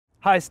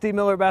Hi, Steve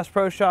Miller at Bass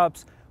Pro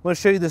Shops. I want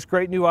to show you this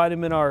great new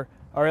item in our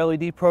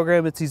LED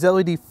program. It's these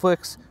LED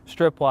Flicks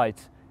strip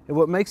lights. And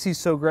what makes these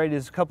so great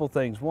is a couple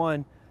things.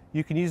 One,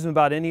 you can use them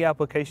about any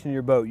application in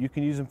your boat. You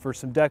can use them for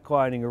some deck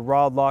lighting or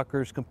rod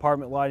lockers,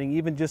 compartment lighting,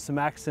 even just some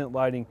accent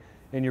lighting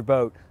in your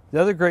boat. The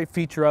other great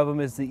feature of them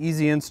is the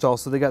easy install.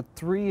 So they got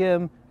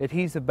 3M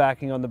adhesive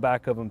backing on the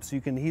back of them. So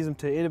you can adhese them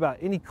to about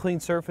any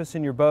clean surface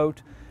in your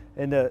boat.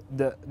 And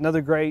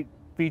another great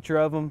feature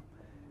of them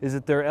is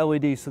that they're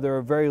LED, so they're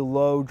a very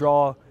low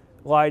draw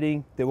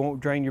lighting. They won't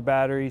drain your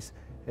batteries.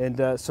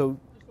 And so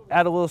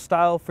add a little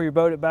style for your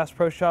boat at Bass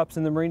Pro Shops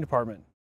in the Marine Department.